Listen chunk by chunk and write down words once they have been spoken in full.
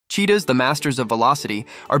Cheetahs, the masters of velocity,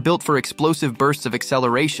 are built for explosive bursts of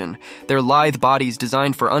acceleration, their lithe bodies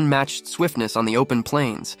designed for unmatched swiftness on the open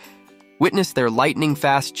plains. Witness their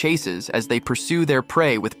lightning-fast chases as they pursue their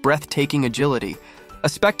prey with breathtaking agility, a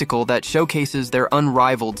spectacle that showcases their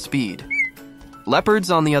unrivaled speed.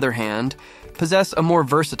 Leopards, on the other hand, possess a more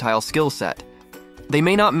versatile skill set. They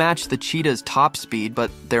may not match the cheetah's top speed,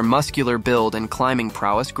 but their muscular build and climbing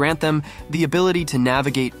prowess grant them the ability to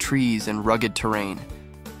navigate trees and rugged terrain.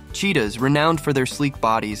 Cheetahs, renowned for their sleek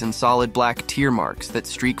bodies and solid black tear marks that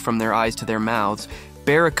streak from their eyes to their mouths,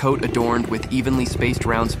 bear a coat adorned with evenly spaced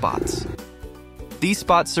round spots. These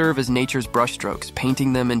spots serve as nature's brushstrokes,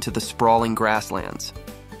 painting them into the sprawling grasslands.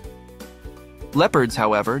 Leopards,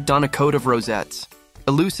 however, don a coat of rosettes,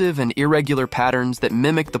 elusive and irregular patterns that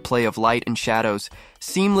mimic the play of light and shadows,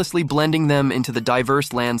 seamlessly blending them into the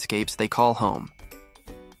diverse landscapes they call home.